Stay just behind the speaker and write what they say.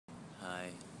Hi,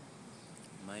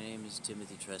 my name is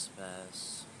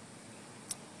Timothytrespas,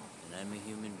 and I'm a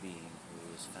human being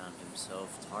who has found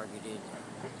himself targeted,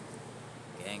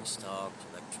 gang-stalked,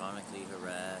 electronically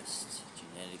harassed,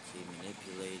 genetically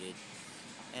manipulated,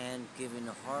 and given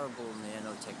a horrible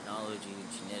nanotechnology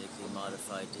and genetically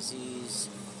modified disease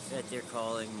that they're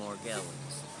calling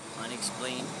Morgellons.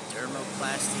 Unexplained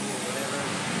dermoplasty or whatever?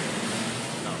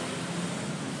 No.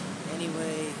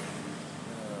 Anyway,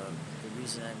 the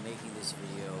reason I'm making this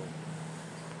video,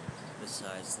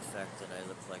 besides the fact that I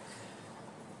look like,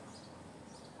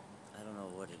 I don't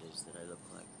know what it is that I look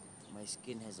like. My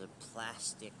skin has a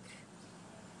plastic,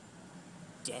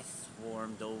 death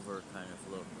warmed over kind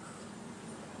of look.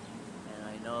 And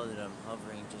I know that I'm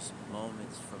hovering just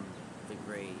moments from the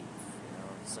grave. You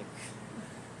know, it's like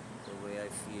the way I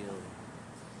feel,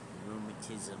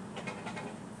 rheumatism,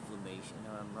 inflammation. You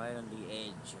know, I'm right on the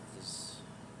edge of this.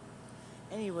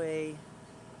 Anyway,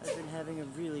 I've been having a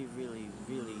really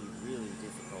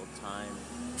difficult time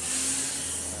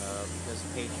because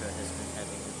Petra has been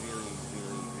having a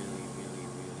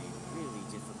really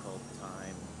difficult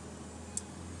time.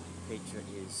 Petra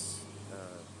is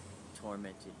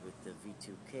tormented with the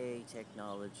V2K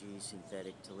technology,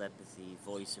 synthetic telepathy,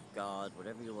 voice of God,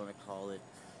 whatever you want to call it.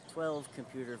 12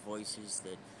 computer voices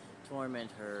that torment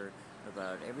her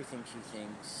about everything she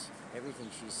thinks,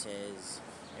 everything she says,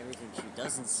 everything she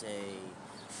doesn't say,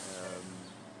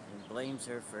 and blames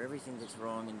her for everything that's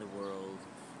wrong in the world,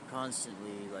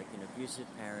 constantly, like an abusive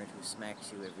parent who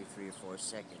smacks you every 3 or 4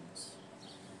 seconds.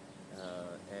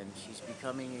 And she's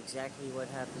becoming exactly what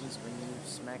happens when you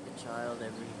smack a child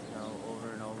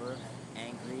over and over.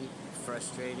 Angry,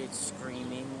 frustrated,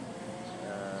 screaming.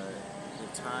 The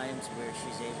times where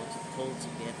she's able to pull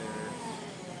together,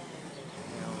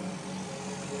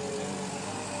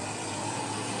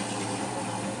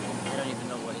 I don't even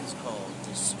know what it's called.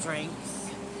 The strength,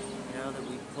 that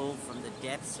we pull from the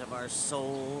depths of our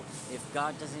soul. If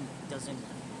God doesn't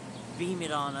beam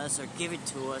it on us or give it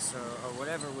to us or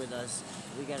whatever with us,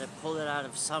 we got to pull it out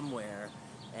of somewhere.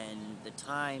 And the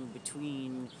time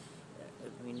between,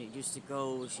 it used to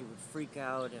go, she would freak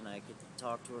out and I could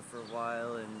talk to her for a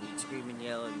while and we'd scream and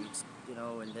yell and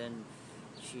and then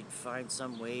she'd find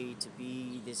some way to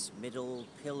be this middle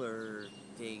pillar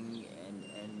thing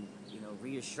and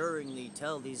reassuringly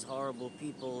tell these horrible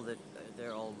people that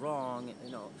they're all wrong,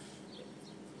 and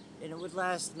it would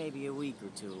last maybe a week or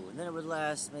two, and then it would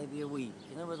last maybe a week,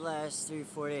 and then it would last 3 or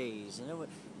 4 days, and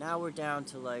now we're down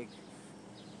to like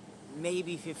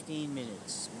maybe 15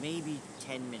 minutes, maybe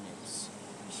 10 minutes.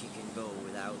 She can go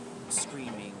without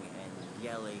screaming and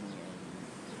yelling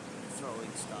and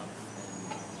throwing stuff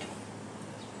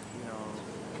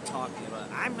and talking about,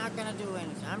 I'm not gonna do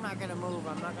anything, I'm not gonna move,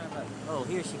 I'm not gonna. Oh,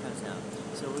 here she comes now.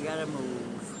 So we gotta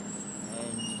move,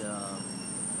 and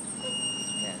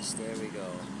yes, there we go.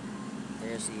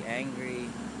 There's the angry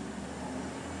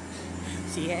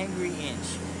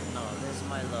inch. Oh, there's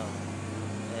my love.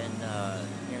 And,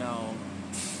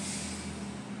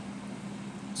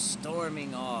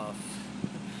 storming off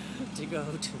to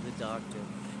go to the doctor.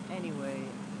 Anyway,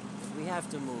 we have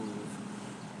to move.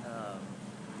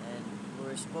 And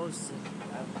we're supposed to.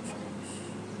 I've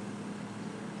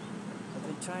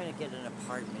been trying to get an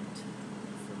apartment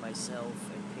for myself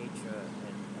and Petra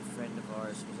and a friend of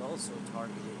ours who's also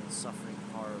targeted and suffering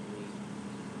horribly.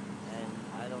 And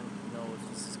I don't know if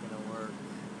this is going to work.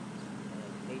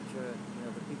 Petra,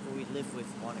 the people we live with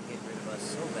want to get rid of us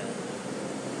so badly.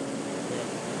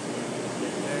 They've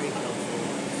been very helpful.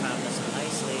 Found us a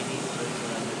nice lady who lives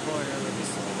around the corner with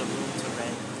a room to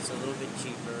rent. It's a little bit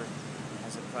cheaper. It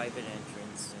has a private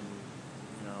entrance, and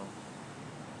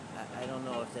I don't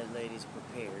know if that lady's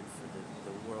prepared for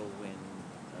the whirlwind,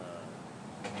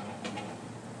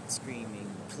 screaming,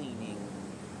 cleaning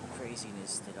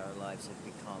craziness that our lives have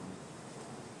become.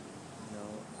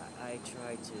 I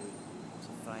try to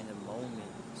find a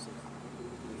moment to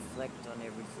reflect on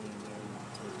everything and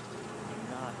to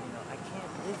not, I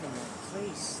can't live in that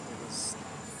place that is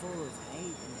full of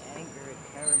hate and anger and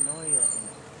paranoia, and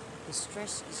the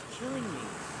stress is killing me.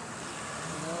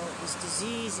 This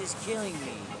disease is killing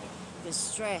me. The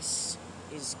stress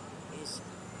is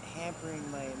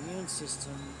hampering my immune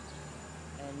system,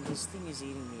 and this thing is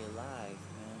eating me alive,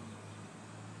 man.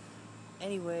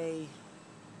 Anyway,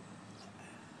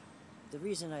 the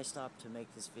reason I stopped to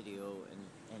make this video and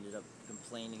ended up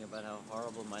complaining about how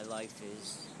horrible my life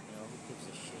is, who gives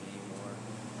a shit anymore,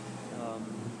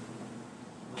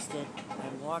 was that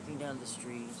I'm walking down the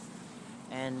street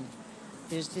and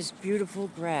there's this beautiful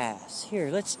grass. Here,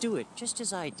 let's do it, just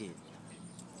as I did.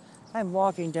 I'm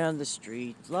walking down the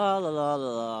street, la la la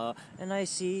la la, and I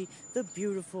see the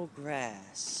beautiful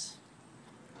grass.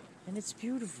 And it's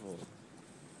beautiful.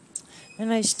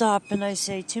 And I stop and I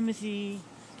say, Timothy,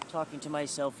 talking to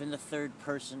myself in the third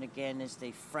person again as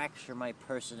they fracture my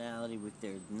personality with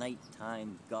their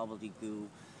nighttime gobbledygoo.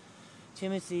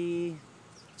 Timothy,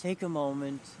 take a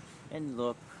moment and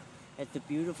look at the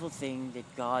beautiful thing that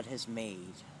God has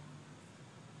made.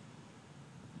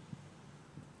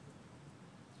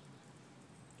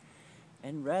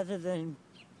 And rather than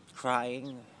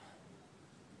crying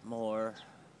more,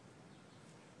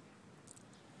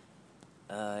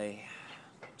 I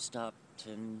stopped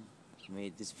and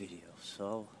made this video.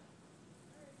 So,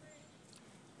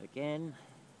 again,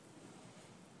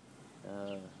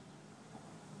 I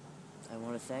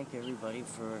want to thank everybody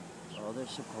for all their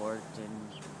support,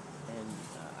 and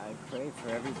I pray for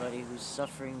everybody who's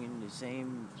suffering in the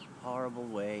same horrible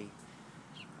way.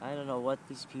 I don't know what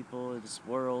these people, this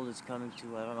world is coming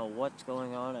to. I don't know what's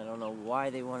going on. I don't know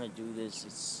why they want to do this.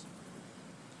 It's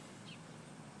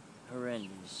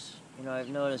horrendous. You know, I've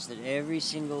noticed that every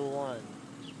single one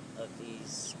of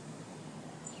these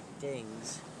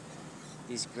things,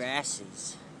 these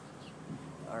grasses,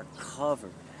 are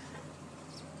covered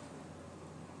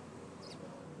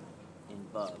in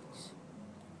bugs.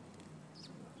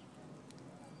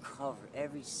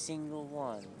 Every single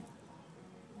one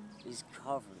is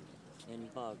covered in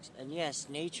bugs. And yes,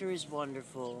 nature is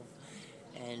wonderful,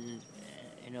 and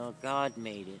you know, God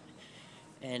made it,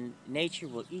 and nature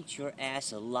will eat your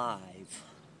ass alive,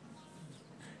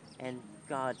 and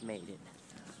God made it.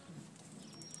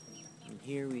 And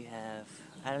here we have,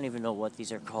 I don't even know what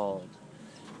these are called.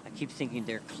 I keep thinking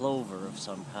they're clover of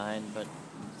some kind, but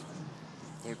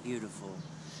they're beautiful.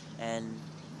 And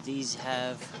these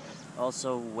have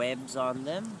also webs on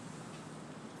them.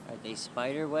 Are they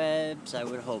spider webs? I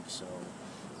would hope so.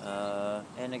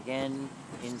 And again,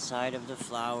 inside of the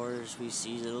flowers, we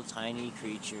see little tiny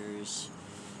creatures.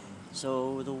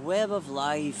 So the web of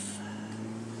life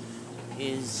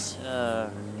is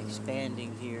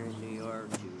expanding here in New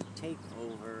York to take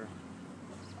over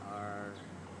our...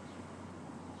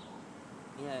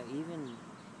 Yeah,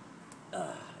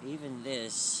 even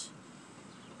this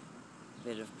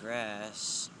bit of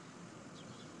grass,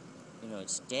 you know,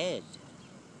 it's dead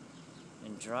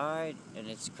and dried, and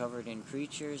it's covered in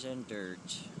creatures and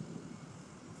dirt.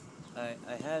 I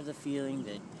have the feeling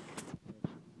that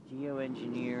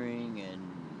geoengineering and,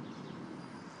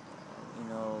 you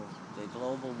know, the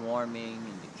global warming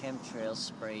and the chemtrail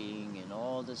spraying and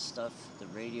all this stuff, the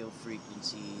radio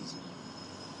frequencies,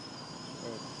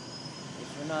 and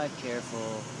if we're not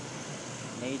careful,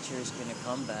 nature is going to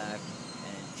come back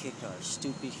and kick our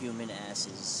stupid human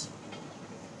asses,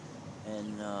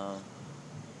 and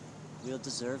we'll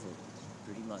deserve it,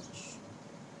 pretty much.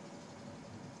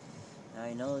 Now,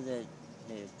 I know that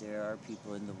there are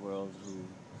people in the world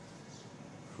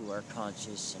who are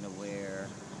conscious and aware,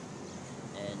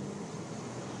 and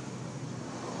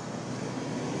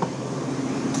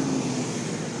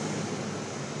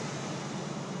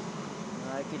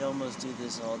I could almost do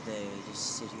this all day,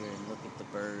 just sit here and look at the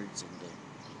birds and the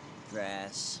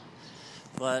grass,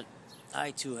 but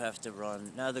I too have to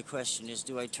run. Now the question is,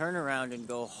 do I turn around and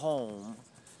go home,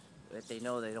 that they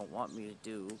know they don't want me to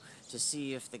do, to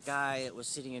see if the guy that was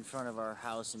sitting in front of our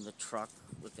house in the truck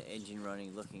with the engine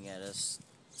running, looking at us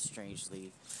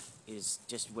strangely, is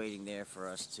just waiting there for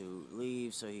us to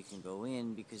leave so he can go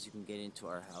in, because you can get into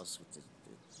our house with the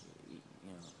you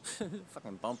know,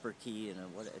 fucking bumper key and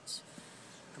what it's...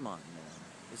 Come on, man.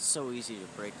 It's so easy to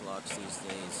break locks these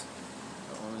days.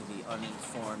 Only the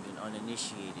uninformed and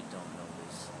uninitiated don't know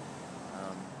this.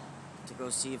 To go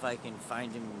see if I can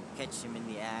find him, catch him in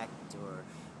the act, or,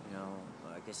 you know,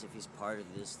 I guess if he's part of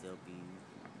this, they'll be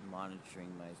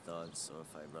monitoring my thoughts, so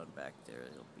if I run back there,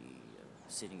 he'll be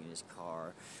sitting in his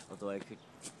car, although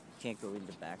can't go in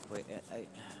the back way. Alright,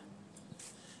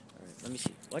 let me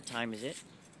see. What time is it?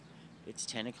 It's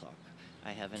 10 o'clock.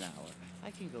 I have an hour.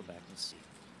 I can go back and see.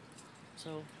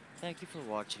 So, thank you for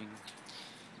watching.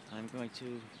 I'm going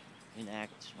to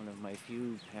enact one of my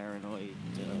few paranoid,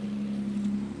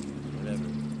 whatever.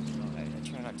 You know, I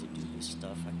try not to do this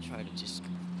stuff. I try to just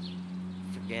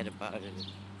forget about it and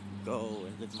go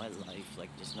and live my life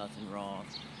like there's nothing wrong.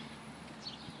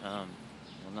 Well,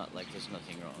 not like there's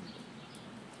nothing wrong,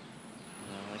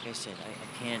 but, like I said,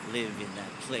 I can't live in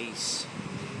that place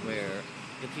where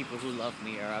the people who love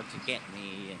me are out to get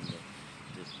me, and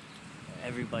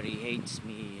everybody hates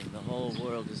me, and the whole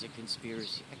world is a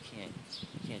conspiracy. I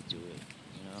can't do it,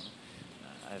 you know.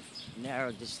 I've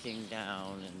narrowed this thing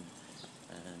down and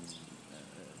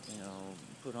you know,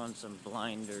 put on some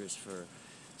blinders for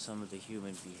some of the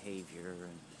human behavior,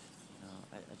 and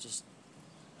I just,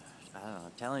 I don't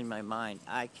know, telling my mind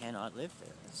I cannot live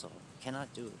there. That's all.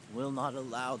 Cannot do it. Will not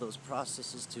allow those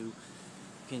processes to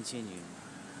continue.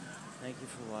 Thank you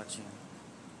for watching.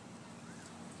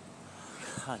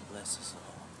 God bless us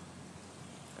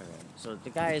all. Alright, so the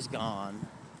guy is gone.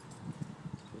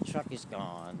 The truck is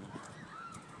gone.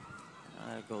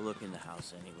 I'll go look in the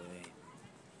house anyway.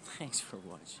 Thanks for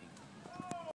watching.